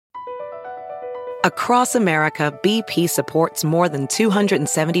Across America, BP supports more than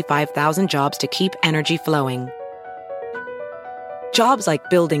 275,000 jobs to keep energy flowing. Jobs like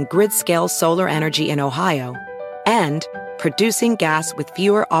building grid-scale solar energy in Ohio and producing gas with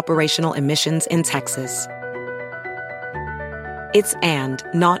fewer operational emissions in Texas. It's and,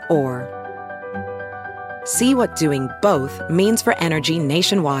 not or. See what doing both means for energy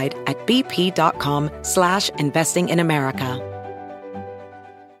nationwide at bp.com/investing in America.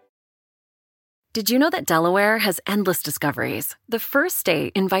 Did you know that Delaware has endless discoveries? The first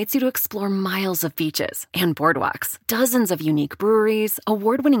state invites you to explore miles of beaches and boardwalks, dozens of unique breweries,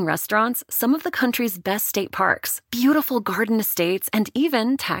 award-winning restaurants, some of the country's best state parks, beautiful garden estates, and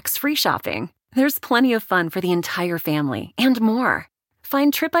even tax-free shopping. There's plenty of fun for the entire family and more.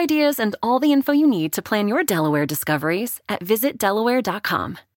 Find trip ideas and all the info you need to plan your Delaware discoveries at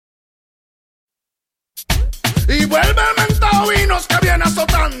visitdelaware.com. Y vuelve el mentado Vinos que viene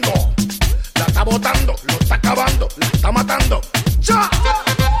azotando. La está botando, lo está acabando, la está matando. ¡Ya!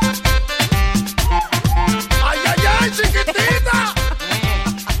 ¡Ay, ay, ay, chiquitita!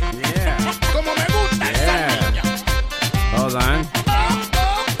 Yeah. Como me gusta esa niña. Hold on.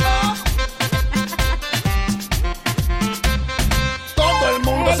 Todo el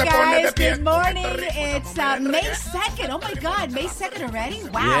mundo se pone de Guys, pie. good morning. It's May 2nd. Oh my God, May 2nd already?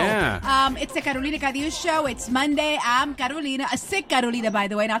 Wow. Yeah. It's the Carolina Cadillo Show. It's Monday. I'm Carolina, a sick Carolina, by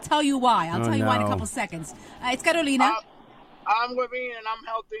the way, and I'll tell you why. I'll tell you why in a couple seconds. It's Carolina. I'm Webin and I'm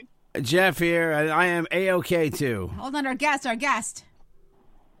healthy. Jeff here. I am A-OK too. Hold on, our guest.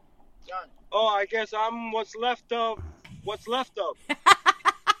 Oh, I guess I'm what's left of.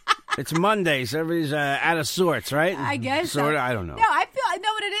 It's Monday, so everybody's out of sorts, right? I guess Sort of. so. I don't know. No, I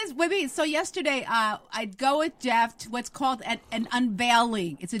know what it is. Wait. So yesterday, I'd go with Jeff to what's called an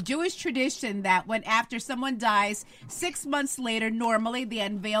unveiling. It's a Jewish tradition that when after someone dies, 6 months later, normally they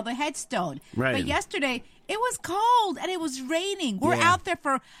unveil the headstone. Right. But yesterday, it was cold and it was raining. We're Yeah. out there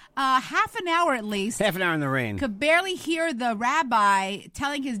for half an hour at least. Half an hour in the rain. Could barely hear the rabbi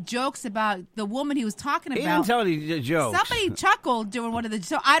telling his jokes about the woman he was talking He about. didn't tell any jokes. Somebody chuckled during one of the.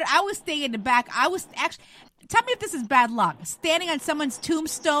 So I was staying in the back. I was actually. Tell me if this is bad luck. Standing on someone's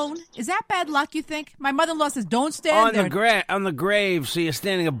tombstone, is that bad luck? You think? My mother-in-law says, "Don't stand there." On the grave, so you're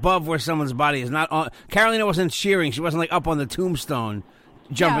standing above where someone's body is. Not on. Carolina wasn't cheering. She wasn't like up on the tombstone,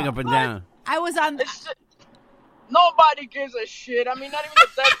 jumping Yeah, up and well, down. I was on. Nobody gives a shit. I mean, not even the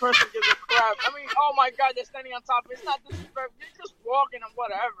dead person gives a crap. I mean, oh my God, they're standing on top. It's not disrespectful. You're just walking and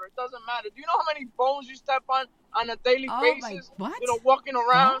whatever. It doesn't matter. Do you know how many bones you step on a daily basis? What? Walking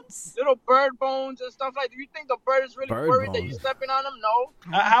around, Bones? little bird bones and stuff like that. Do you think the bird is really Bird worried that bones. you're stepping on them? No.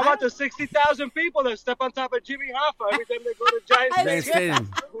 How about the 60,000 people that step on top of Jimmy Hoffa every time they go to Giants Giants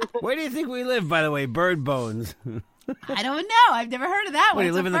Stadium? Stadium. Where do you think we live, by the way? Bird bones. I don't know. I've never heard of that What, one. do you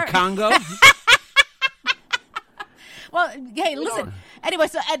It's live a in the first. Congo? Well, hey, listen.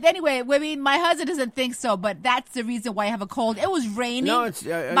 Anyway, my husband doesn't think so, but that's the reason why I have a cold. It was raining. No, it's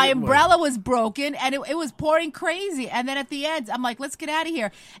my umbrella was broken, and it was pouring crazy. And then at the end, I'm like, let's get out of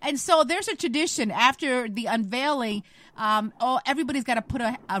here. And so there's a tradition after the unveiling. Everybody's got to put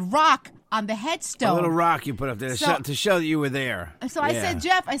a rock on the headstone. A little rock you put up there So- to show that you were there. So I said,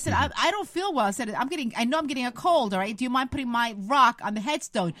 Jeff, I don't feel well. I said, I know I'm getting a cold, all right? Do you mind putting my rock on the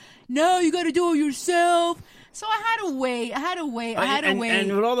headstone? No, you got to do it yourself. So I had to wait.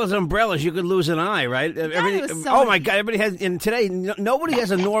 And with all those umbrellas, you could lose an eye, right? was so- Oh my God! Everybody has. And today, nobody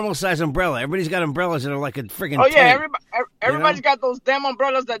has a normal size umbrella. Everybody's got umbrellas that are like a freaking. Oh yeah, tent. everybody's got those damn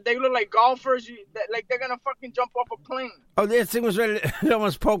umbrellas that they look like golfers. Like they're gonna fucking jump off a plane. Oh, this thing was ready to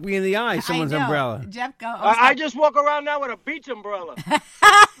almost poke me in the eye. Someone's I know. umbrella. Jeff, go. I just walk around now with a beach umbrella.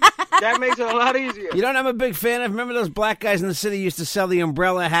 That makes it a lot easier. You know what I'm a big fan of? Remember those black guys in the city used to sell the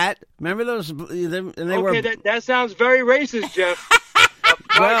umbrella hat? Remember those? And they were. Okay, that sounds very racist, Jeff.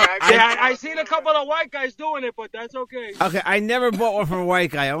 Well, I seen a couple of white guys doing it, but that's okay. Okay, I never bought one from a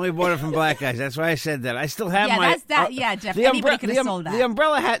white guy. I only bought it from black guys. That's why I said that. I still have Yeah, my. that's that. Yeah, Jeff. the Anybody umbre- could the have um- sold that. The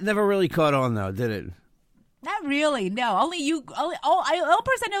umbrella hat never really caught on, though, did it? Not really. No, only you. The only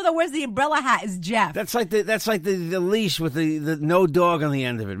person I know that wears the umbrella hat is Jeff. That's like the leash with the no dog on the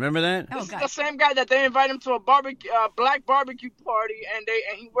end of it. Remember that? Oh, This is God. the same guy that they invite him to a black barbecue party, and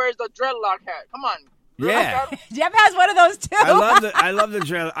he wears the dreadlock hat. Come on. Yeah. Jeff has one of those too. I love the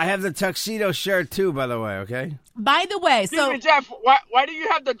drill. I have the tuxedo shirt too, by the way. Okay. By the way, Excuse so me, Jeff, why do you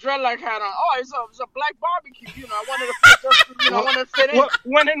have the dreadlock hat on? Oh, it's a black barbecue. I wanted to fit in.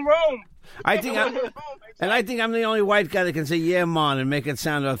 When in Rome. I think I'm the only white guy that can say "yeah, man" and make it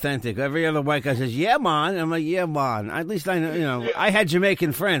sound authentic. Every other white guy says "yeah, man." I'm like, "Yeah, man." At least I know. You know, I had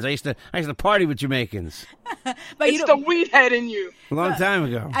Jamaican friends. I used to party with Jamaicans. But It's the weed head in you. A long time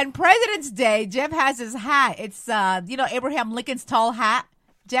ago. On President's Day, Jeff has his hat. It's Abraham Lincoln's tall hat.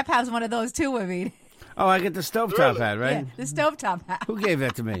 Jeff has one of those too. I mean. Oh, I get the stovetop hat, right? Yeah, the stovetop hat. Who gave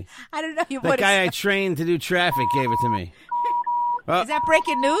that to me? I don't know. That guy I trained to do traffic gave it to me. Is that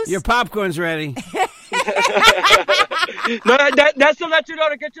breaking news? Your popcorn's ready. No, that's to let you know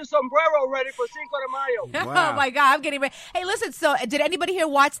to get your sombrero ready for Cinco de Mayo. Wow. Oh, my God. I'm getting ready. Hey, listen, so did anybody here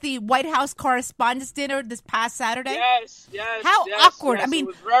watch the White House Correspondents' Dinner this past Saturday? Yes. How awkward. Yes, I mean, it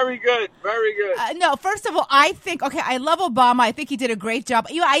was very good. Very good. No, first of all, I think, I love Obama. I think he did a great job.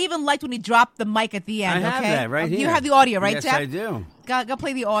 I even liked when he dropped the mic at the end. I have that right here. You have the audio, right, yes, Jeff? I do. Go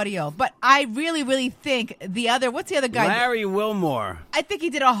play the audio. But I really, really think what's the other guy? Larry Wilmore. I think he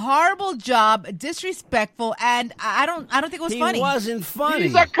did a horrible job, disrespectful, and I don't think it was funny. He wasn't funny.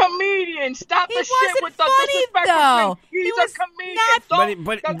 He's a comedian. Stop He the shit wasn't with the funny, disrespectful though. thing. He's He was a comedian. not-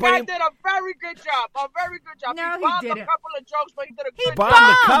 But The guy did a very good job. No, he he bombed didn't. a couple of jokes, but he did a He good bombed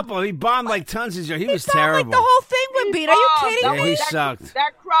job. a couple. He bombed like tons of jokes. He was sounded terrible. like the whole thing would be. Are you kidding Yeah, me? he sucked.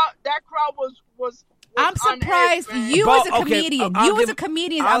 That crowd was I'm surprised on edge, man. you But- as a okay, comedian. I'll You as give- a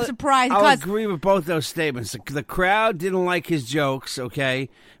comedian, I'll- I'm surprised I'll because agree with both those statements. The crowd didn't like his jokes, okay,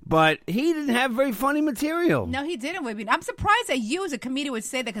 but he didn't have very funny material. no, he didn't. I mean, I'm surprised that you as a comedian would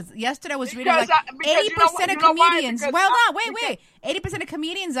say that because yesterday I was reading Because like because 80% you of know why? comedians. Because Well, I- no, wait. 80% of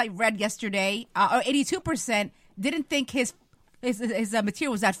comedians I read yesterday, or 82%, didn't think his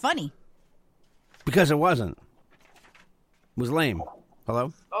material was that funny. Because it wasn't. It was lame.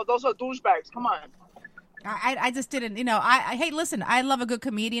 Hello? Oh, those are douchebags. Come on. I just didn't, hey, listen, I love a good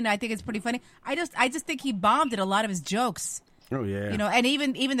comedian. I think it's pretty funny. I just think he bombed at a lot of his jokes. Oh, yeah. And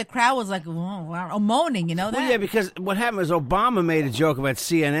even the crowd was like, whoa, wow, moaning, that. Well, yeah, because what happened is Obama made a joke about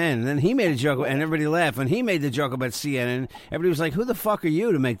CNN, and then he made a joke, and everybody laughed. And he made the joke about CNN. Everybody was like, who the fuck are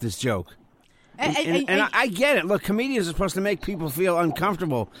you to make this joke? And I get it. Look, comedians are supposed to make people feel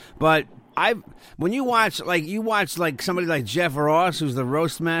uncomfortable, but when you watch somebody like Jeff Ross, who's the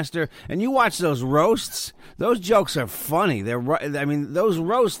roast master, and you watch those roasts, those jokes are funny. Those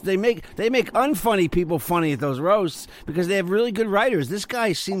roasts they make unfunny people funny at those roasts because they have really good writers. This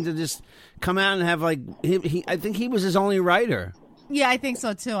guy seemed to just come out and have I think he was his only writer. Yeah, I think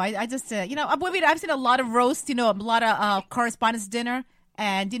so too. I just I've seen a lot of roasts, a lot of correspondence dinner,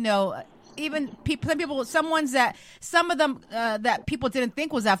 and even people, some of them that people didn't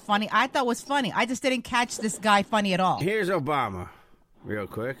think was that funny, I thought was funny. I just didn't catch this guy funny at all. Here's Obama, real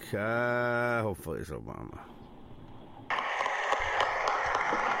quick. Hopefully it's Obama.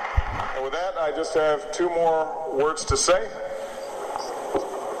 And with that, I just have two more words to say.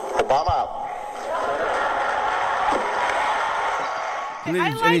 Obama out. And I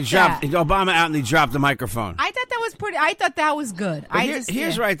he like dropped that. Obama out, and he dropped the microphone. I thought that was pretty. I thought that was good.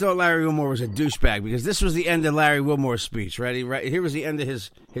 Here's where I thought Larry Wilmore was a douchebag because this was the end of Larry Wilmore's speech. Ready? Right here was the end of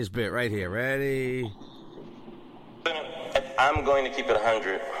his bit right here. Ready? I'm going to keep it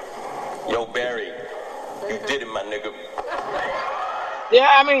 100. Yo, Barry, you did it, my nigga. Yeah,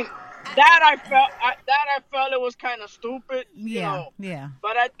 I mean that I felt it was kind of stupid. Yeah.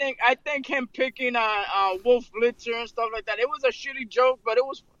 But I think him picking Wolf Blitzer and stuff like that, it was a shitty joke, but it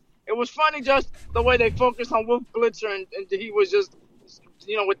was funny just the way they focused on Wolf Blitzer and he was just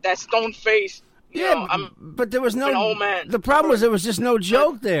with that stone face. But there was no. An old man. The problem was there was just no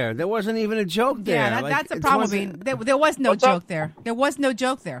joke there. There wasn't even a joke there. Yeah, that's the problem. There was no joke there. There was no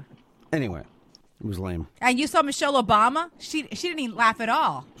joke there. Anyway, it was lame. And you saw Michelle Obama. She didn't even laugh at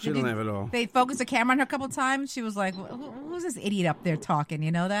all. She didn't laugh at all. They focused the camera on her a couple times. She was like, "Who's this idiot up there talking?"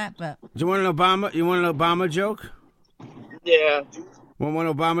 You know that. But do you want an Obama? You want an Obama joke? Yeah. Want one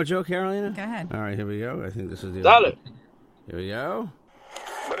Obama joke, Carolina? Go ahead. All right, here we go. I think this is the. Dale. Here we go.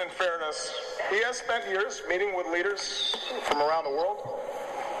 But in fairness, he has spent years meeting with leaders from around the world.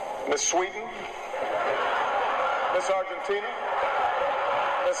 Miss Sweden, Miss Argentina,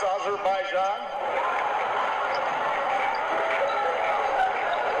 Miss Azerbaijan.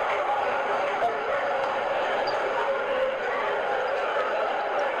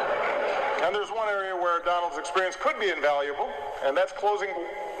 And there's one area where Donald's experience could be invaluable, and that's closing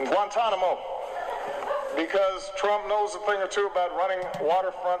Guantanamo. Because Trump knows a thing or two about running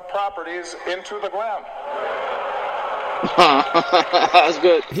waterfront properties into the ground. That's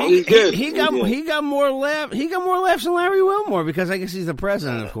good. He got more laughs than Larry Wilmore because I guess he's the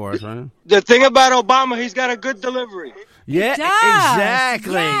president, of course, right? The thing about Obama, he's got a good delivery. Yeah, does.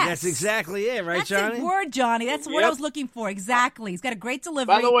 exactly. Yes. That's exactly it, right, that's Johnny? the word, Johnny. That's what I was looking for. Exactly. He's got a great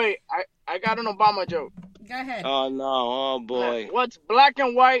delivery. By the way, I got an Obama joke. Go ahead. Oh no! Oh boy! What's black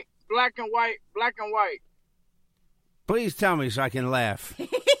and white? Black and white. Black and white. Please tell me so I can laugh.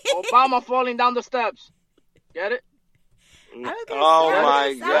 Obama falling down the steps. Get it? Oh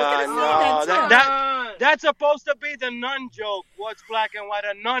my God! No, that's supposed to be the nun joke. What's black and white?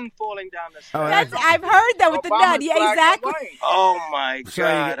 A nun falling down the steps. I've heard that with the nun. Yeah, exactly. Oh my God!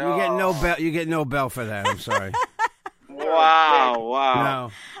 Sorry, you get no bell. You get no bell for that. I'm sorry. Wow!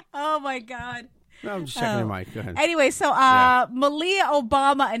 No. Oh my God. No, I'm just checking your mic. Go ahead. Anyway, so Malia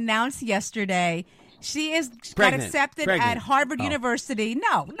Obama announced yesterday she got accepted at Harvard University.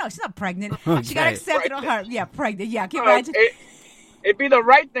 No, she's not pregnant. Okay. She got accepted at Harvard. Yeah, pregnant. Yeah, can you imagine? It'd be the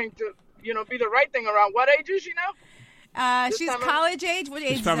right thing to, be the right thing around. What age is she now? She's college age. What age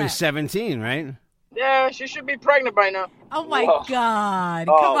she's is probably that? 17, right? Yeah, she should be pregnant by now. Oh my God!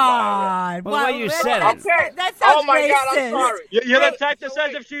 Come on. Well, what you said. Okay. That sounds my racist. God, I'm sorry. You're the type that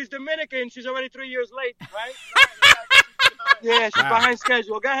says if she's Dominican, she's already 3 years late, right? Yeah, she's behind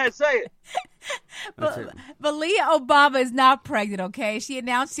schedule. Go ahead, say it. Malia Obama is not pregnant, okay? She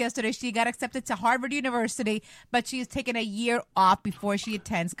announced yesterday she got accepted to Harvard University, but she's taken a year off before she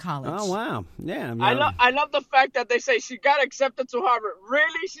attends college. Oh, wow. Yeah. I love the fact that they say she got accepted to Harvard.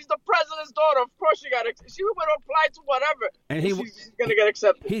 Really? She's the president's daughter. Of course she would apply to whatever. And she's going to get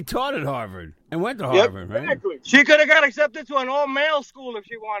accepted. He taught at Harvard and went to Harvard, right? Exactly. She could have got accepted to an all-male school if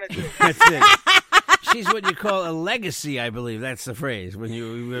she wanted to. That's it. She's what you call a legacy, I believe. That's the phrase. When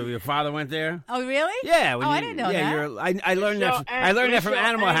your father went there. Oh, really? Yeah. I didn't know that. I learned that. I learned that from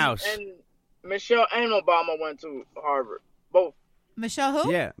Animal House. And Michelle and Obama went to Harvard. Both. Michelle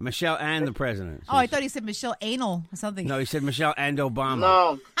who? Yeah, Michelle and the president. Oh, I thought he said Michelle Anal or something. No, he said Michelle and Obama.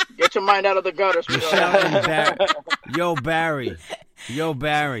 No, get your mind out of the gutters. Michelle and Barry. Yo,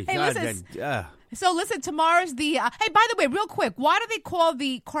 Barry. Hey, God, listen. So listen, tomorrow's the. Hey, by the way, real quick, why do they call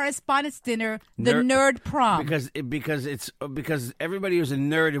the correspondence dinner the nerd prom? Because everybody who's a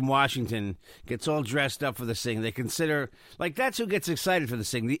nerd in Washington gets all dressed up for this thing. They consider that's who gets excited for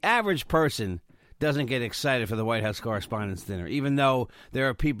this thing. The average person doesn't get excited for the White House Correspondents' Dinner, even though there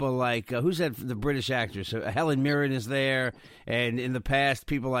are people like, who's that, the British actress? Helen Mirren is there, and in the past,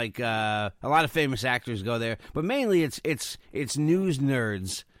 people like, a lot of famous actors go there, but mainly it's news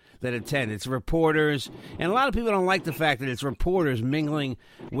nerds that attend. It's reporters, and a lot of people don't like the fact that it's reporters mingling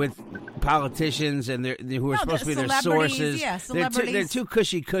with politicians and who are supposed to be their sources. Yeah, celebrities. They're too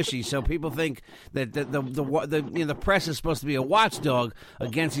cushy, so people think that the press is supposed to be a watchdog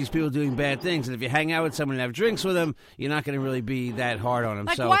against these people doing bad things, and if you hang out with someone and have drinks with them, you're not going to really be that hard on them.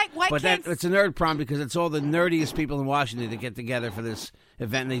 Like, so, it's a nerd prom because it's all the nerdiest people in Washington that get together for this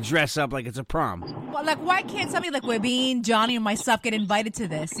event, and they dress up like it's a prom. Well, like, why can't somebody like Webin, Johnny, and myself get invited to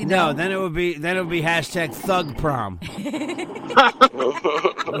this? You know? No, then it would be hashtag thug prom. It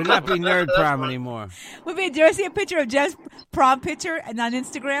would not be nerd prom anymore. Webin, do you see a picture of Jeff's prom picture and on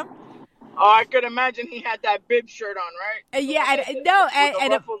Instagram? Oh, I could imagine he had that bib shirt on, right?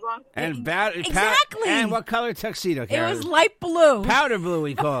 Exactly. And what color tuxedo? Karen? It was light blue, powder blue.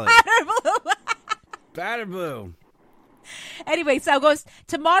 We call it powder blue. Powder blue. Anyway, so it goes.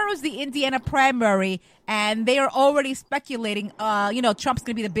 Tomorrow's the Indiana primary, and they are already speculating. Trump's going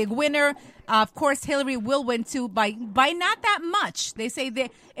to be the big winner. Of course, Hillary will win too by not that much. They say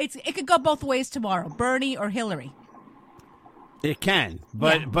that it could go both ways tomorrow, Bernie or Hillary. It can,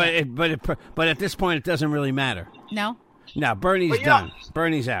 but at this point, it doesn't really matter. No, Bernie's done.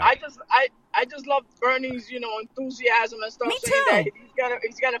 Bernie's out. I just love Bernie's, enthusiasm and stuff. Me too. That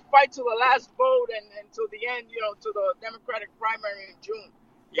he's gonna fight to the last vote and to the end, to the Democratic primary in June.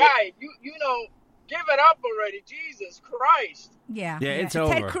 Yeah. Guy, give it up already, Jesus Christ. Yeah, it's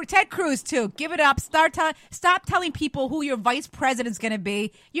over. Ted Cruz too. Give it up. Stop telling people who your vice president's gonna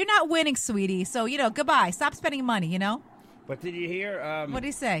be. You're not winning, sweetie. So goodbye. Stop spending money. But did you hear? What did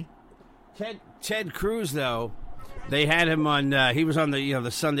he say? Ted Cruz, though. They had him on. He was on the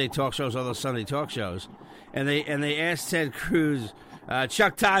the Sunday talk shows, all those Sunday talk shows, and they asked Ted Cruz.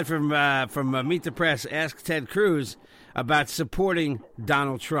 Chuck Todd from Meet the Press asked Ted Cruz about supporting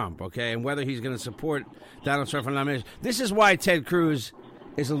Donald Trump, okay, and whether he's going to support Donald Trump for nomination. This is why Ted Cruz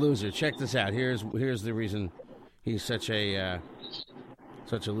is a loser. Check this out. Here's the reason he's such a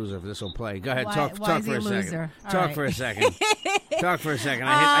loser. If this will play, go ahead. Talk for a second. Talk for a second. Talk for a second.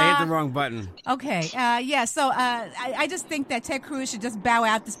 I hit the wrong button. Okay. So I just think that Ted Cruz should just bow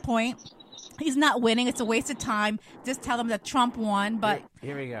out at this point. He's not winning. It's a waste of time. Just tell him that Trump won. But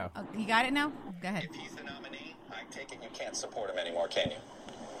here we go. You got it now? Go ahead. If he's the nominee, I take it you can't support him anymore, can you?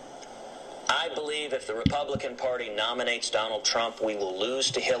 I believe if the Republican Party nominates Donald Trump, we will lose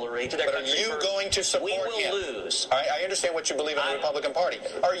to Hillary. But are you going to support him? We will lose. All right, I understand what you believe in the Republican Party.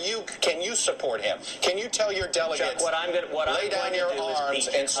 Can you support him? Can you tell your delegates, Chuck, lay down your arms,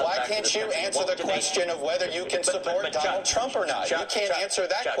 and why can't you answer the question of whether you can support Donald Trump or not? You can't answer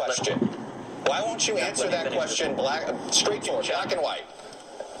that question. Why won't you answer that question straightforward, black and white?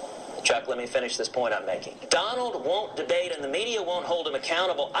 Chuck, let me finish this point I'm making. Donald won't debate and the media won't hold him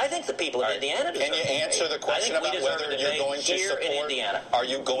accountable. I think the people of Indiana deserve Can you answer the question about whether you're going to support? Are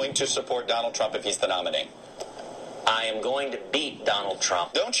you going to support Donald Trump if he's the nominee? I am going to beat Donald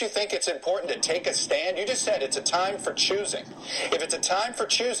Trump. Don't you think it's important to take a stand? You just said it's a time for choosing. If it's a time for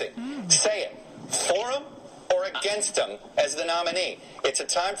choosing, say it. For him or against him as the nominee. It's a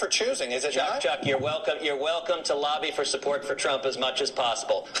time for choosing, is it not? Chuck, you're welcome. You're welcome to lobby for support for Trump as much as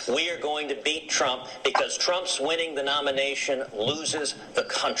possible. We are going to beat Trump because Trump's winning the nomination loses the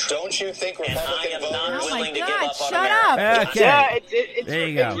country. Don't you think Republican voters? I am not willing to give up on America. Okay. Yeah, there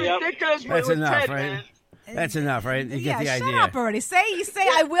you go. It's ridiculous. That's enough, Ted, right? man. That's enough, right? You get the idea. Shut up already. You say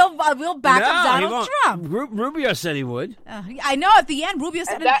I will back up Donald Trump. Rubio said he would. I know at the end Rubio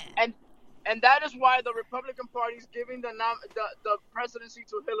said and that is why the Republican Party is giving the presidency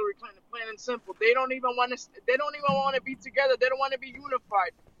to Hillary Clinton. Plain and simple. They don't even want to be together. They don't want to be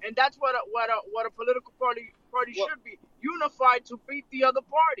unified. And that's what a political party should be, unified to beat the other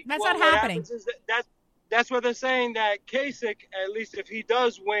party. That's not happening. That's what they're saying, that Kasich, at least if he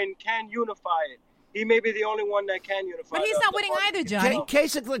does win, can unify it. He may be the only one that can unify. But he's not winning either, Johnny.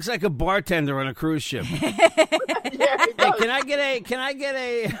 Kasich looks like a bartender on a cruise ship. Yeah, hey, can I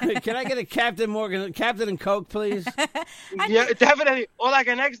get a Captain and Coke, please? Yeah, definitely. Or like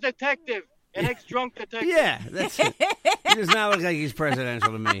an ex-detective, an ex-drunk detective. Yeah, that's it. He does not look like he's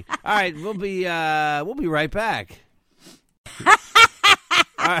presidential to me. All right, we'll be right back.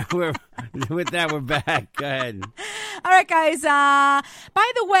 All right, with that, we're back. Go ahead. All right, guys.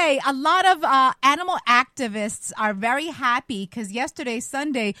 By the way, a lot of animal activists are very happy because yesterday,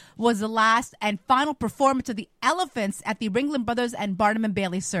 Sunday, was the last and final performance of the elephants at the Ringling Brothers and Barnum and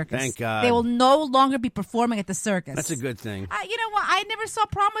Bailey Circus. Thank God. They will no longer be performing at the circus. That's a good thing. You know what? I never saw a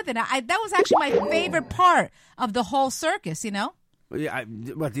problem with it. That was actually my favorite part of the whole circus, you know? Yeah,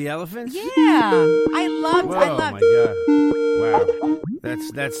 what, the elephants? Yeah. I loved. Oh, my God. Wow.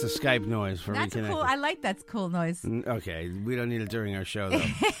 That's the Skype noise for That's reconnecting. cool. I like that cool noise. Okay, we don't need it during our show, though.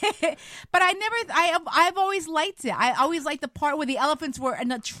 But I've always liked it. I always liked the part where the elephants were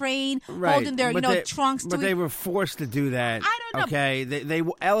in a train holding their, trunks. But they were forced to do that. I don't know. Okay,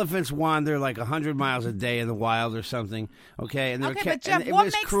 elephants wander like 100 miles a day in the wild or something. Okay, and but Jeff,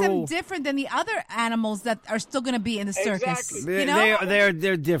 what makes them different than the other animals that are still going to be in the circus? Exactly. You know?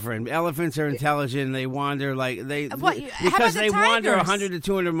 They're different. Elephants are intelligent. They wander because they the wander tigers? 100 to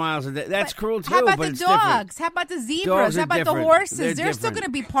 200 miles a day. That's cruel too. How about but the it's dogs? different. How about the zebras? Dogs How are about the different. horses? They're still different. going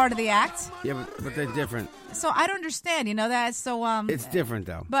to be part of the act. Yeah, but they're different. So I don't understand. You know that. So it's different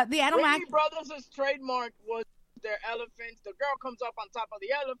though. But the animal Ringling Brothers' trademark was their elephants. The girl comes up on top of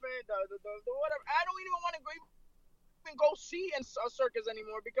the elephant. The whatever. I don't even want to go see a circus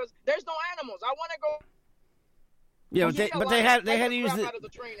anymore because there's no animals. I want to go. Yeah, but they had to use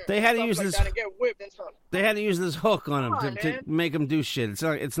this hook on them to make them do shit.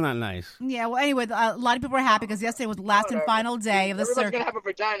 It's not nice. Yeah. Well, anyway, a lot of people are happy because yesterday was the last and final day of the circus. Everybody's gonna have a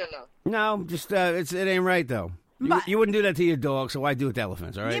vagina now. No, just it ain't right though. You wouldn't do that to your dog, so why do it to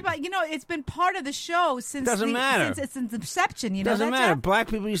elephants? All right. Yeah, but it's been part of the show since matter. Since its inception. You know, doesn't matter. Black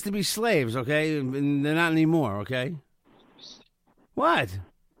people used to be slaves, okay, and they're not anymore, okay. What?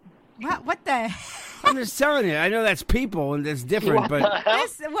 What the? I'm just telling you. I know that's people and it's different, but I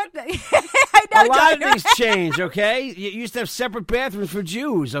a know, lot of things change. Okay, you used to have separate bathrooms for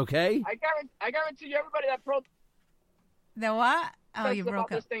Jews. Okay. I guarantee you, everybody that the what? Oh, you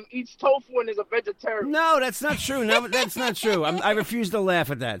broke up. This thing eats tofu and is a vegetarian. No, that's not true. No, that's not true. I refuse to laugh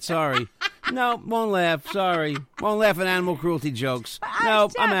at that. Sorry. No, won't laugh. Sorry. Won't laugh at animal cruelty jokes.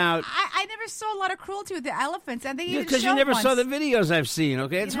 Nope, I'm out. I never saw a lot of cruelty with the elephants. And they because you never saw the videos I've seen,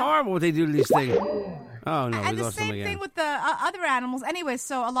 okay? It's horrible what they do to these things. Oh, no, and the same thing with the other animals. Anyway,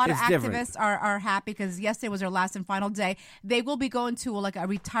 so a lot of activists are happy because yesterday was their last and final day. They will be going to a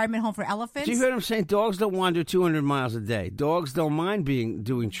retirement home for elephants. You heard him saying dogs don't wander 200 miles a day. Dogs don't mind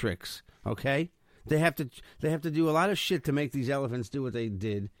doing tricks, okay? They have to do a lot of shit to make these elephants do what they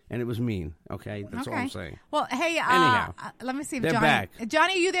did, and it was mean, okay? That's all I'm saying. Well, hey, anyhow, let me see if they're Johnny... back.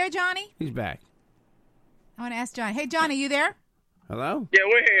 Johnny, are you there, Johnny? He's back. I want to ask Johnny. Hey, Johnny, you there? Hello? Yeah,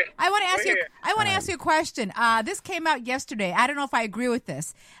 we're here. I want to ask you a question. This came out yesterday. I don't know if I agree with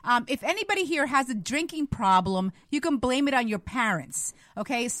this. If anybody here has a drinking problem, you can blame it on your parents.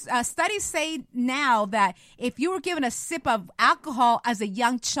 Okay? Studies say now that if you were given a sip of alcohol as a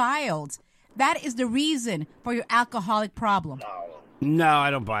young child, that is the reason for your alcoholic problem. No,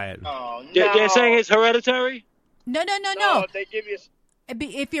 I don't buy it. Oh, no. They're saying it's hereditary? No. They give you...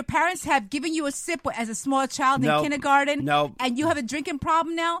 If your parents have given you a sip as a small child in kindergarten and you have a drinking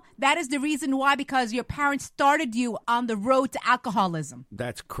problem now, that is the reason why, because your parents started you on the road to alcoholism.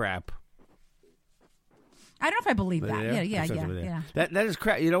 That's crap. I don't know if I believe that. Yeah. That is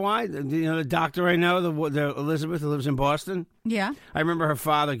crap. You know why? The doctor I know, the Elizabeth who lives in Boston. Yeah. I remember her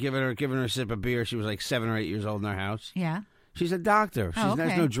father giving her a sip of beer. She was like 7 or 8 years old in their house. Yeah. She's a doctor. She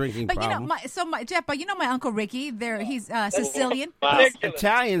has no drinking problem. Jeff, but my Uncle Ricky, he's Sicilian.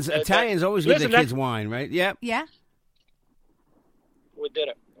 Italians always give their kids wine, right? Yep. Yeah. We did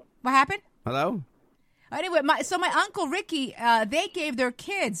it. What happened? Hello? Anyway, my Uncle Ricky, they gave their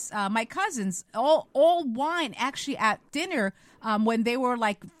kids, my cousins, all wine actually at dinner when they were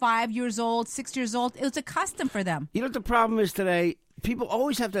like 5 years old, 6 years old. It was a custom for them. You know what the problem is today? People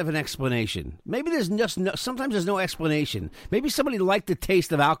always have to have an explanation. Maybe sometimes there's no explanation. Maybe somebody liked the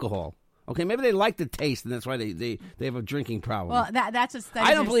taste of alcohol. Okay, maybe they like the taste, and that's why they have a drinking problem. Well, that's what studies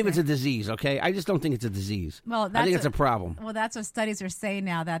I don't believe it's a disease, okay? I just don't think it's a disease. Well, I think it's a problem. Well, that's what studies are saying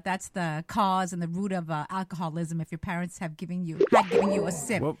now, that's the cause and the root of alcoholism if your parents had given you a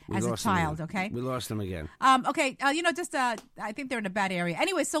sip as a child, okay? We lost them again. Okay, I think they're in a bad area.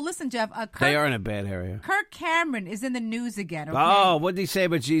 Anyway, so listen, Jeff. They are in a bad area. Kirk Cameron is in the news again, okay? Oh, what did he say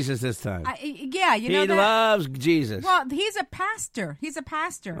about Jesus this time? He loves Jesus. Well, he's a pastor.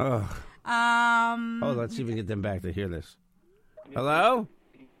 Oh. Let's see if we can get them back to hear this. Hello?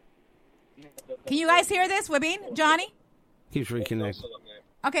 Can you guys hear this, Wabine? Johnny? Keeps reconnecting.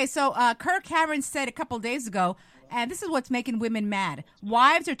 Okay, so Kirk Cameron said a couple days ago, and this is what's making women mad.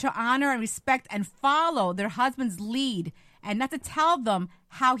 Wives are to honor and respect and follow their husband's lead and not to tell them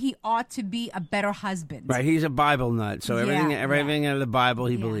how he ought to be a better husband. Right, he's a Bible nut, so everything in the Bible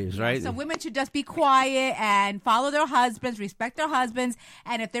he believes, right? So women should just be quiet and follow their husbands, respect their husbands,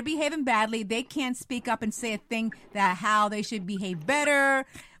 and if they're behaving badly, they can't speak up and say a thing that how they should behave better,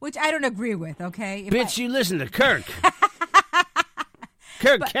 which I don't agree with, okay? You listen to Kirk.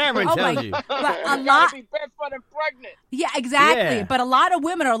 Kirk Cameron tells you. But a lot. Be barefoot and pregnant. Yeah, exactly. Yeah. But a lot of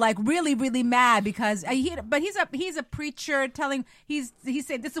women are like really, really mad because he's a preacher telling he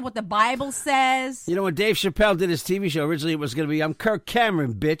said this is what the Bible says. You know, when Dave Chappelle did his TV show, originally it was going to be I'm Kirk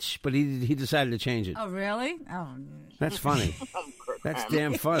Cameron, bitch, but he decided to change it. Oh, really? Oh, that's funny. That's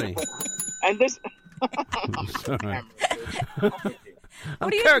damn funny. And this.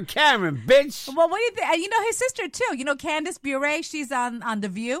 I'm Kirk Cameron, bitch. Well, what do you think? You know his sister too. You know Candace Bure. She's on The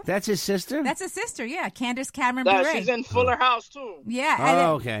View. That's his sister. That's his sister. Yeah, Candace Cameron Bure. She's in Fuller House too.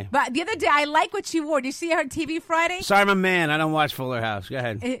 Yeah. Okay. But the other day, I like what she wore. Did you see her on TV Friday? Sorry, I'm a man. I don't watch Fuller House. Go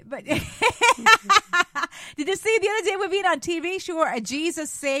ahead. But did you see the other day we being on TV? She wore a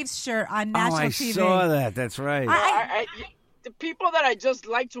Jesus Saves shirt on national TV. I saw that. That's right. The people that I just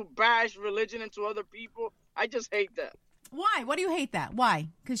like to bash religion into other people, I just hate that. Why? Why do you hate that? Why?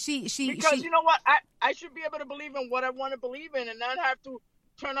 Because you know what? I should be able to believe in what I want to believe in and not have to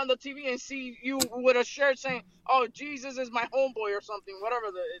turn on the TV and see you with a shirt saying, "Oh, Jesus is my homeboy" or something. Whatever.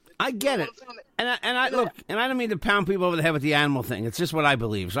 I get it. And I look, and I don't mean to pound people over the head with the animal thing. It's just what I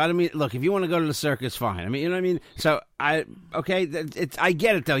believe. So I don't mean, look, if you want to go to the circus, fine. I mean, you know what I mean? So I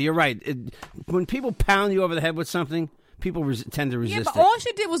get it though. You're right. When people pound you over the head with something, people tend to resist it. Yeah, but all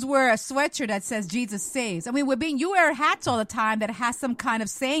she did was wear a sweatshirt that says Jesus saves. I mean, you wear hats all the time that has some kind of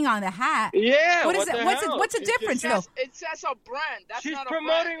saying on the hat. Yeah, What's the difference, though? It says a brand. She's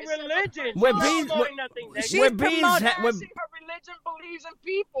promoting religion. She's promoting nothing. I see her religion believes in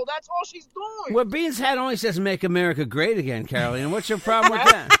people. That's all she's doing. Well, Bean's hat only says "Make America Great Again," Caroline. What's your problem with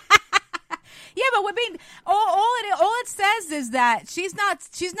that? Yeah, but all it says is that she's not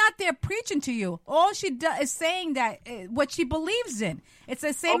there preaching to you. All she does is saying that what she believes in. It's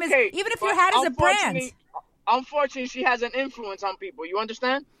the same as even if your hat is a brand. Unfortunately, she has an influence on people. You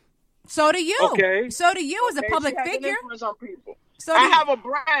understand? So do you. Okay. So do you as a public she figure. Has an influence on people. So I have a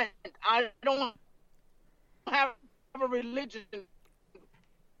brand. I don't have a religion.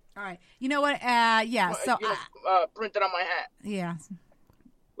 All right. You know what? Yeah. So printed on my hat. Yeah.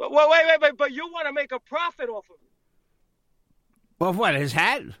 Well, wait, but you want to make a profit off of it. Well, what, his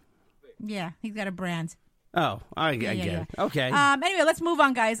hat? Yeah, he's got a brand. Oh, I get it. Okay. Anyway, let's move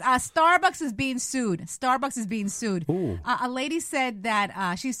on, guys. Starbucks is being sued. Ooh. A lady said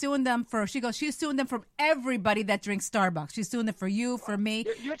that she's suing them she's suing them from everybody that drinks Starbucks. She's suing them for you, for me.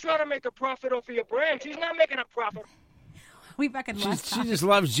 You're trying to make a profit off of your brand. She's not making a profit. We back in last She just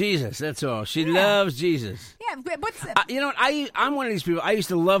loves Jesus. That's all. She loves Jesus. Yeah, but you know what? I'm one of these people. I used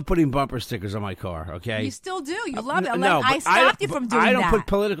to love putting bumper stickers on my car. Okay, you still do. You love it. No, I stopped you from doing that. I don't put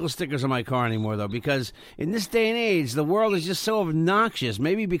political stickers on my car anymore, though, because in this day and age, the world is just so obnoxious.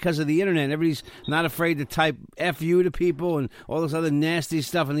 Maybe because of the internet, everybody's not afraid to type "F you" to people and all this other nasty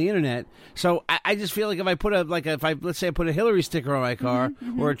stuff on the internet. So I just feel like if I put let's say I put a Hillary sticker on my car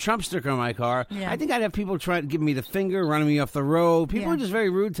or a Trump sticker on my car, I think I'd have people trying to give me the finger, running me off the road. People are just very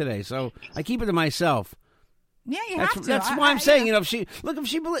rude today, so I keep it to myself. Yeah, you have to. That's why I'm saying, if she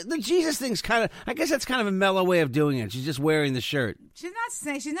the Jesus thing's kind of, I guess that's kind of a mellow way of doing it. She's just wearing the shirt. She's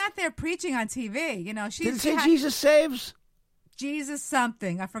not there preaching on TV. You know, Did it say Jesus saves? Jesus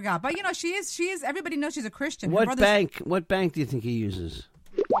something, I forgot. But she is. Everybody knows she's a Christian. What bank do you think he uses?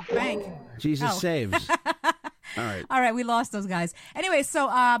 Bank. Jesus saves. All right, we lost those guys. Anyway, so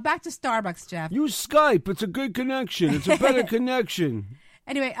back to Starbucks, Jeff. Use Skype. It's a good connection. It's a better connection.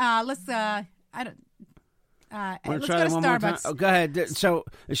 Anyway, let's go to Starbucks. Oh, go ahead. So,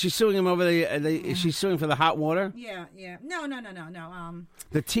 is she suing him over is she suing for the hot water? Yeah. No.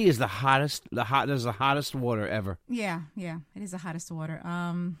 The tea is the hottest. There's the hottest water ever. Yeah. It is the hottest water.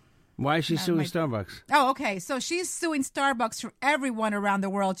 Why is she suing Starbucks? Oh, okay. So she's suing Starbucks for everyone around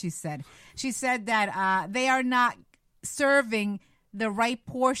the world, she said. She said that they are not serving the right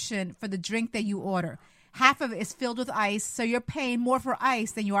portion for the drink that you order. Half of it is filled with ice, so you're paying more for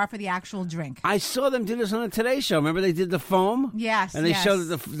ice than you are for the actual drink. I saw them do this on the Today Show. Remember they did the foam? Yes. And they showed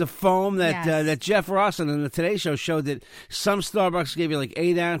the foam that Jeff Ross on the Today Show showed that some Starbucks gave you like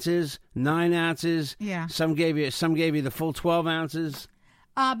 8 ounces, 9 ounces. Yeah. Some gave you the full 12 ounces.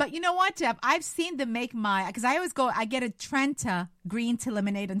 But you know what, Jeff? I've seen them make because I get a Trenta green tea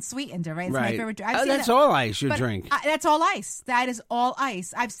lemonade unsweetened, right? It's my favorite drink. That's all ice you drink. That's all ice. That is all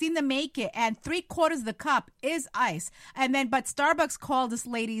ice. I've seen them make it, and 3/4 of the cup is ice. But Starbucks called this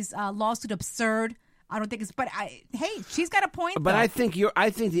lady's lawsuit absurd. I don't think it's, hey, she's got a point. But I think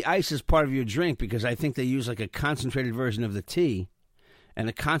the ice is part of your drink because I think they use like a concentrated version of the tea. And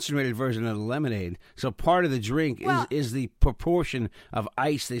a concentrated version of the lemonade. So part of the drink is the proportion of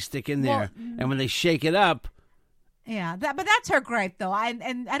ice they stick in there. And when they shake it up... Yeah, but that's her gripe, though.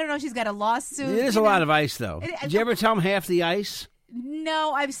 And I don't know if she's got a lawsuit. It is a lot of ice, though. Did you ever tell them half the ice?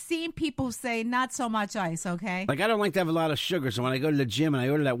 No, I've seen people say not so much ice, okay? Like, I don't like to have a lot of sugar. So when I go to the gym and I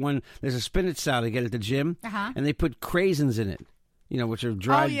order that one... There's a spinach salad I get at the gym. And they put craisins in it. Which are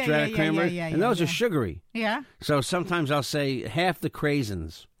dried cranberry, and those are sugary. Yeah. So sometimes I'll say half the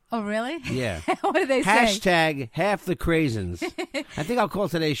craisins. Oh, really? Yeah. What do they say? Hashtag half the craisins. I think I'll call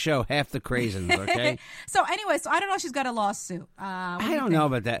today's show half the craisins, okay? So anyway, I don't know if she's got a lawsuit. I don't know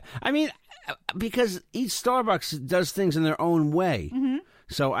about that. I mean, because each Starbucks does things in their own way. Mm-hmm.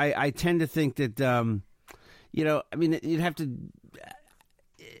 So I tend to think that, you'd have to...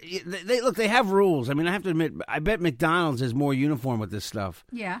 They have rules. I mean, I have to admit, I bet McDonald's is more uniform with this stuff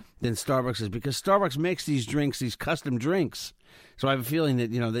than Starbucks is because Starbucks makes these drinks, these custom drinks. So I have a feeling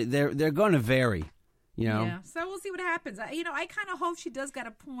that, they're going to vary, Yeah, so we'll see what happens. I kind of hope she does got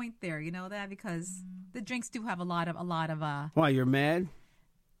a point there, that because the drinks do have a lot of Why, you're mad?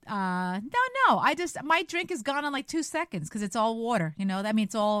 No. My drink is gone in like 2 seconds because it's all water. I mean,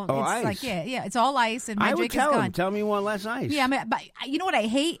 it's all ice. Like it's all ice, and my drink is gone. Tell me you want less ice. Yeah, but you know what I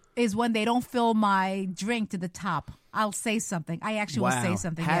hate is when they don't fill my drink to the top. I'll say something. I actually will say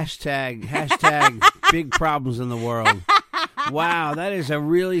something. Hashtag big problems in the world. Wow, that is a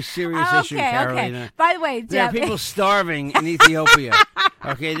really serious issue, Carolina. Okay. By the way, Jeff, there are people starving in Ethiopia.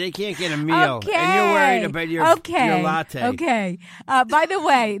 Okay, they can't get a meal, and you're worried about your latte. Okay. By the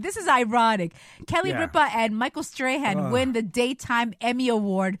way, this is ironic. Kelly Ripa and Michael Strahan win the Daytime Emmy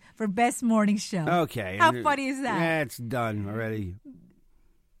Award for Best Morning Show. Okay. How funny is that? Yeah, it's done already.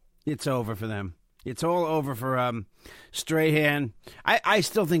 It's over for them. It's all over for Strahan. I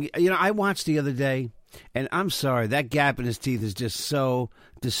still think, I watched the other day, and I'm sorry, that gap in his teeth is just so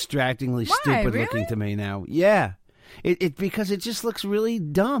distractingly stupid looking to me now. Yeah. Because it just looks really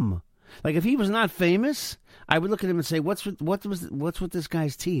dumb. Like if he was not famous, I would look at him and say, "What's with this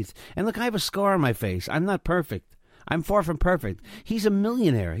guy's teeth?" And look, I have a scar on my face. I'm not perfect. I'm far from perfect. He's a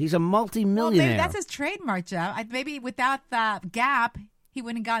millionaire. He's a multi-millionaire. Well, maybe that's his trademark, Joe. Maybe without the gap, he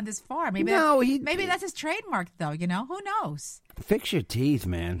wouldn't have gotten this far. Maybe that's his trademark, though. You know, who knows? Fix your teeth,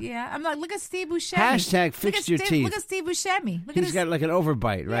 man. Yeah, I'm like, look at Steve Buscemi. Hashtag fix your teeth. Look at Steve Buscemi. He's got like an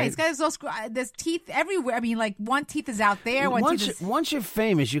overbite, right? Yeah, he's got there's teeth everywhere. I mean, like one tooth is out there. Once you're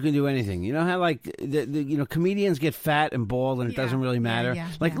famous, you can do anything. You know how like comedians get fat and bald and it doesn't really matter.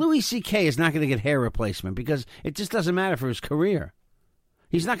 Louis C.K. is not going to get hair replacement because it just doesn't matter for his career.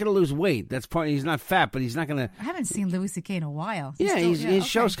 He's not going to lose weight. That's part. He's not fat, but he's not going to. I haven't seen Louis C.K. in a while. His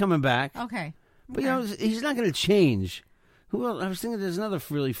show's coming back. Okay. But he's not going to change. Who else? I was thinking there's another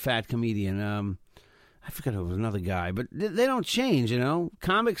really fat comedian. I forgot it was another guy, but they don't change. You know,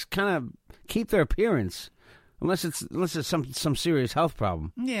 comics kind of keep their appearance unless it's some serious health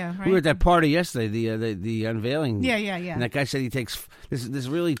problem. Yeah, right. We were at that party yesterday, the unveiling. Yeah. And that guy said he takes this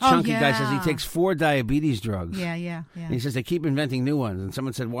really chunky guy says he takes 4 diabetes drugs. Yeah. And he says they keep inventing new ones. And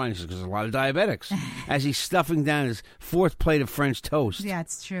someone said why? And he says because there's a lot of diabetics. As he's stuffing down his 4th plate of French toast. Yeah,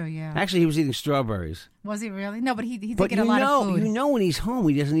 it's true. Yeah. Actually, he was eating strawberries. Was he really? No, but he did get a lot of food. You know when he's home,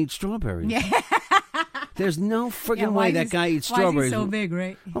 he doesn't eat strawberries. Yeah. There's no friggin' way that guy eats strawberries. Why is he so big,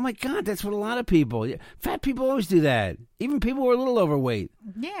 right? Oh, my God, that's what a lot of people... Fat people always do that. Even people who are a little overweight.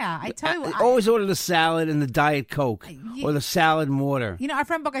 Yeah, I tell you what... always order the salad and the Diet Coke or the salad and water. You know, our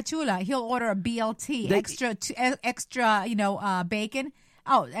friend Bocachula, he'll order a BLT, extra bacon.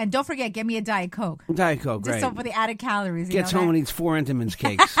 Oh, and don't forget, get me a Diet Coke. Diet Coke, just right. so for the added calories. Gets home and eats 4 Entenmann's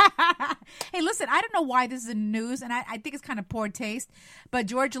cakes. Hey, listen, I don't know why this is in the news, and I think it's kind of poor taste, but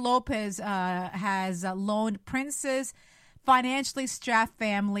George Lopez has loaned Prince's financially strapped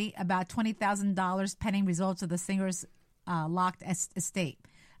family about $20,000 pending results of the singer's locked estate.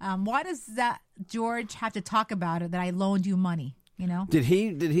 Why does that George have to talk about it, that I loaned you money, you know? Did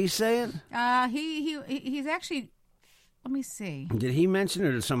he say it? He's actually... Let me see. Did he mention it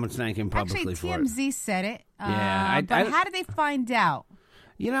or did someone thank him publicly for it? Actually, TMZ said it. Yeah. But how did they find out?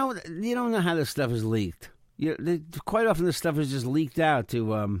 You know, you don't know how this stuff is leaked. Quite often this stuff is just leaked out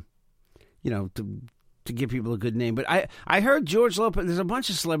to give people a good name. But I heard George Lopez, there's a bunch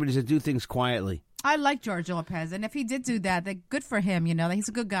of celebrities that do things quietly. I like George Lopez, and if he did do that, good for him. You know, he's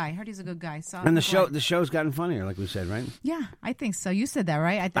a good guy. I heard he's a good guy. So and the show's gotten funnier, like we said, right? Yeah, I think so. You said that,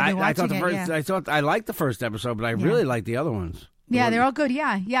 right? I thought I liked the first episode, but I really liked the other ones. Yeah, they're all good.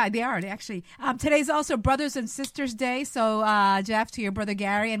 Yeah, they are actually. Today's also Brothers and Sisters Day. So, Jeff, to your brother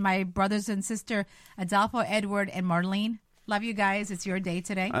Gary and my brothers and sister Adolfo, Edward, and Marlene. Love you guys. It's your day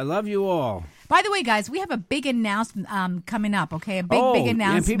today. I love you all. By the way, guys, we have a big announcement coming up, okay? A big announcement.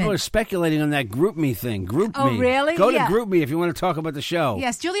 And people are speculating on that GroupMe thing. GroupMe. Oh, really? Go to GroupMe if you want to talk about the show.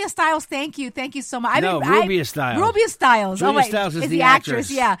 Yes, Julia Stiles, thank you. Thank you so much. Rubia Stiles. Rubia Stiles. Julia Stiles is the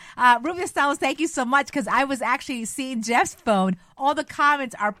actress. Yeah. Rubia Stiles, thank you so much because I was actually seeing Jeff's phone. All the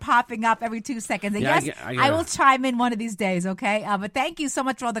comments are popping up every 2 seconds. And I will chime in one of these days, okay? But thank you so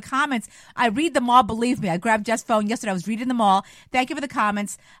much for all the comments. I read them all, believe me. I grabbed Jeff's phone yesterday. I was reading them all. Thank you for the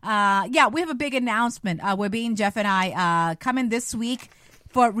comments. We have a big announcement. Jeff and I, coming this week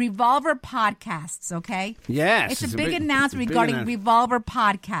for Revolver Podcasts, okay? Yes. It's a big announcement regarding Revolver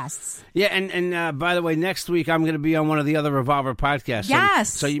Podcasts. Yeah, and by the way, next week I'm going to be on one of the other Revolver podcasts.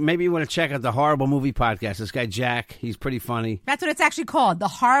 Yes. So maybe you want to check out the Horrible Movie Podcast. This guy, Jack, he's pretty funny. That's what it's actually called, the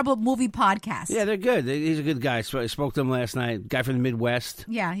Horrible Movie Podcast. Yeah, they're good. He's a good guy. I spoke to him last night. Guy from the Midwest.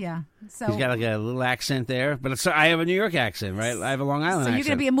 Yeah. So he's got like a little accent there. But I have a New York accent, right? I have a Long Island accent. So you're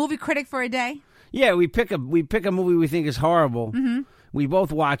going to be a movie critic for a day? Yeah, we pick a movie we think is horrible. Mm-hmm. We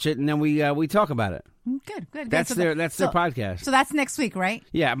both watch it, and then we talk about it. Good. That's their podcast. So that's next week, right?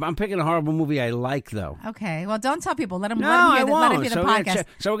 Yeah, I'm picking a horrible movie I like, though. Okay. Well, don't tell people. Let them hear the podcast.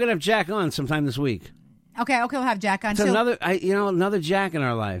 So we're gonna have Jack on sometime this week. Okay, we'll have Jack on too. Another Jack in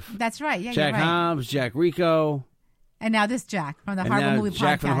our life. That's right. Yeah, Jack you're right. Hobbs, Jack Rico. And now this Jack from the Horrible Movie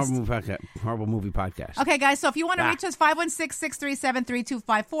Jack Podcast. From the Horrible Movie Podcast. Okay, guys, so if you want to reach us,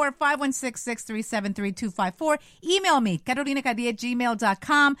 516-637-3254, 516-637-3254. Email me,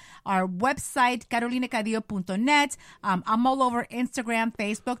 carolinacadillo@gmail.com. Our website, carolinacadillo.net. I'm all over Instagram,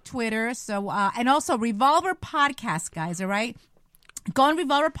 Facebook, Twitter. So, and also Revolver Podcast, guys, all right? Go on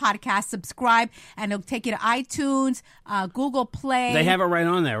Revolver Podcast, subscribe, and it'll take you to iTunes, Google Play. They have it right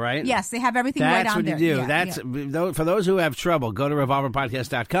on there, right? Yes, they have everything right on there. That's what you do. For those who have trouble, go to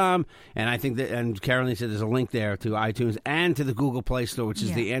revolverpodcast.com, and I think and Caroline said there's a link there to iTunes and to the Google Play Store, which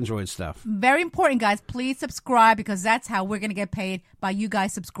is the Android stuff. Very important, guys. Please subscribe because that's how we're going to get paid, by you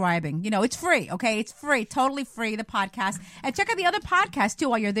guys subscribing. You know, it's free, okay? It's free, totally free, the podcast. And check out the other podcasts, too,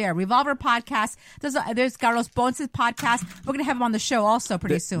 while you're there. Revolver Podcast. There's Carlos Bones' podcast. We're going to have him on the show show also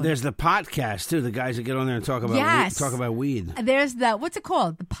pretty soon. There's the podcast too. The guys that get on there and talk about weed. There's what's it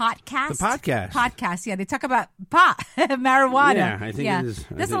called? The podcast. The podcast. Yeah, they talk about marijuana. Yeah, I think it is.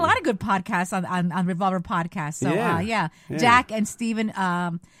 There's a lot of good podcasts on Revolver Podcast. So Jack and Steven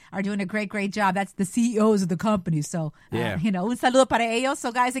are doing a great job. That's the CEOs of the company. So un saludo para ellos.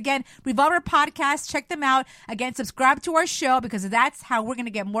 So guys, again, Revolver Podcast, check them out. Again, subscribe to our show because that's how we're going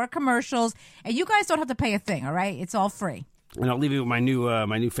to get more commercials. And you guys don't have to pay a thing, all right? It's all free. And I'll leave you with my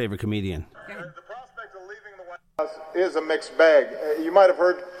new favorite comedian. The prospect of leaving the White House is a mixed bag. You might have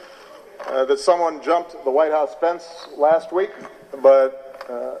heard that someone jumped the White House fence last week, but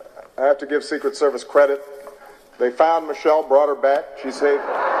I have to give Secret Service credit. They found Michelle, brought her back. She's safe.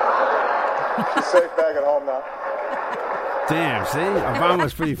 She's safe back at home now. Damn, see?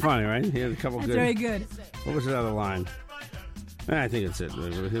 Obama's pretty funny, right? He had a couple good. Very good. What was the other line? I think that's it.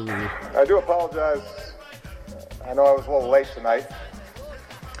 I do apologize. I know I was a little late tonight.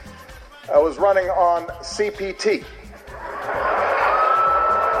 I was running on CPT.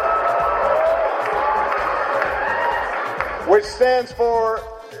 Which stands for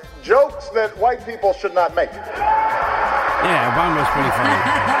jokes that white people should not make. Yeah, Obama was pretty funny.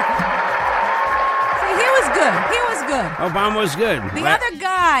 See, he was good. Obama was good. The other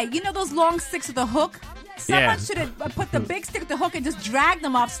guy, you know those long sticks with the hook? Someone should have put the big stick with the hook and just dragged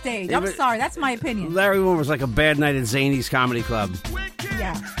them off stage. I'm sorry, that's my opinion. Larry Wilmore was like a bad night at Zany's Comedy Club.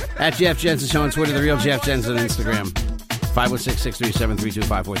 Yeah. At Jeff Jensen Show on Twitter, The Real Jeff Jensen on Instagram.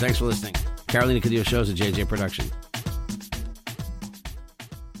 516-637-3254. Thanks for listening. Carolina Cadillo Show's a JJ production.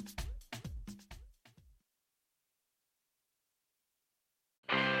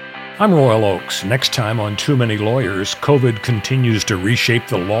 I'm Royal Oakes. Next time on Too Many Lawyers, COVID continues to reshape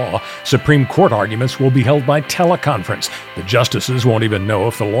the law. Supreme Court arguments will be held by teleconference. The justices won't even know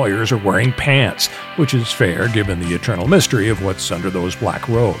if the lawyers are wearing pants, which is fair given the eternal mystery of what's under those black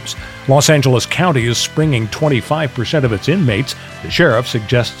robes. Los Angeles County is springing 25% of its inmates. The sheriff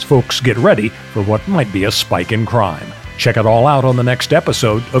suggests folks get ready for what might be a spike in crime. Check it all out on the next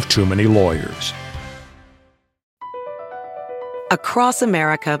episode of Too Many Lawyers. Across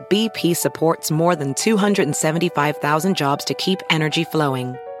America, BP supports more than 275,000 jobs to keep energy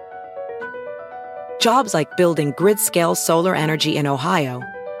flowing. Jobs like building grid-scale solar energy in Ohio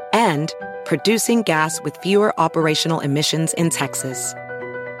and producing gas with fewer operational emissions in Texas.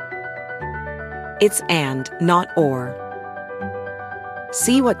 It's and, not or.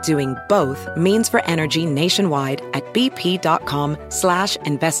 See what doing both means for energy nationwide at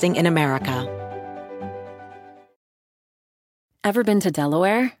bp.com/investing in America. Ever been to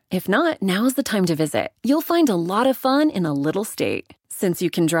Delaware? If not, now's the time to visit. You'll find a lot of fun in a little state. Since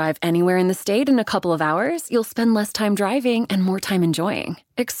you can drive anywhere in the state in a couple of hours, you'll spend less time driving and more time enjoying.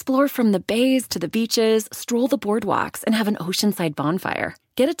 Explore from the bays to the beaches, stroll the boardwalks, and have an oceanside bonfire.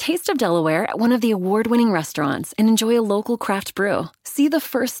 Get a taste of Delaware at one of the award-winning restaurants and enjoy a local craft brew. See the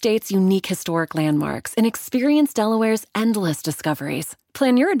first state's unique historic landmarks and experience Delaware's endless discoveries.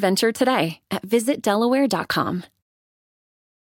 Plan your adventure today at visitdelaware.com.